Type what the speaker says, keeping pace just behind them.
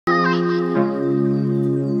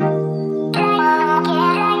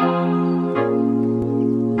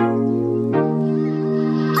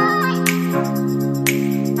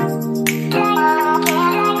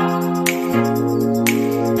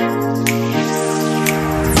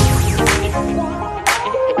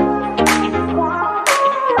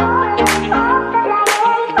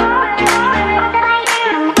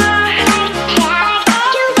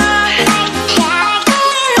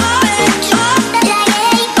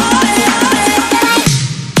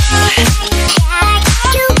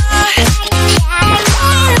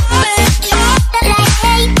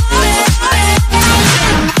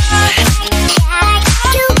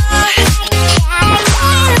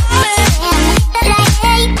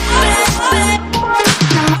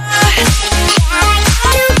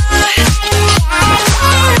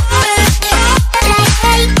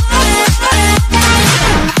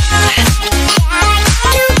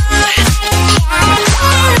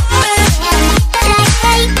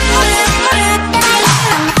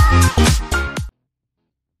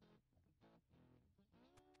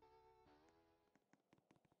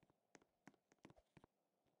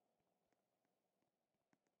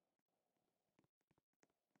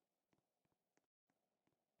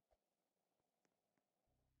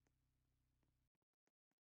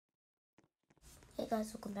Hey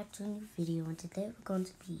guys, welcome back to a new video, and today we're going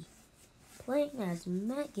to be playing as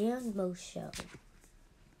Megan Mosho.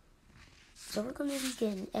 So we're going to be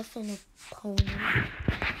getting FNF Pony.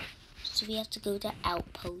 So we have to go to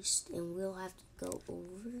Outpost, and we'll have to go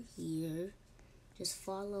over here. Just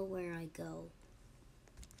follow where I go.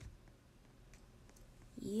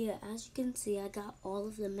 Yeah, as you can see, I got all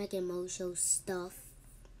of the Megan Mosho stuff.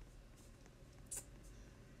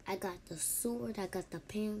 I got the sword, I got the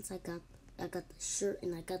pants, I got the shirt,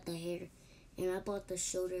 and I got the hair. And I bought the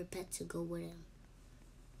shoulder pet to go with him.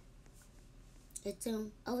 It's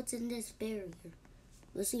in this barrier.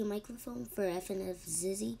 You'll see a microphone for FNF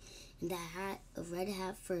Zizzy, and that hat, a red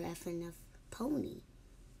hat for FNF Pony.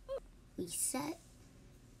 Reset.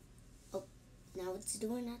 Oh, now it's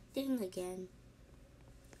doing that thing again.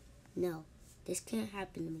 No, this can't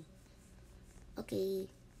happen to me. Okay.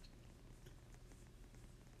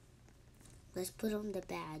 Let's put on the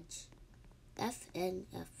badge.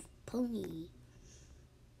 FNF Pony.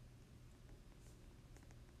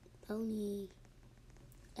 Pony.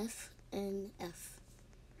 FNF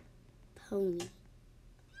Pony.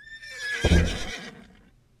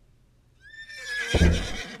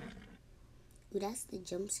 Ooh, that's the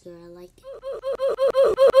jump scare. I like it.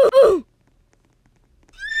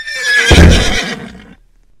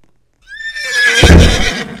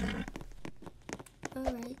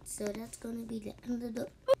 Alright, so that's gonna be the end of the...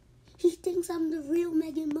 He thinks I'm the real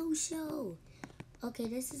Megan Mosho. Okay,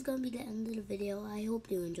 this is gonna be the end of the video. I hope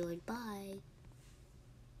you enjoyed. Bye.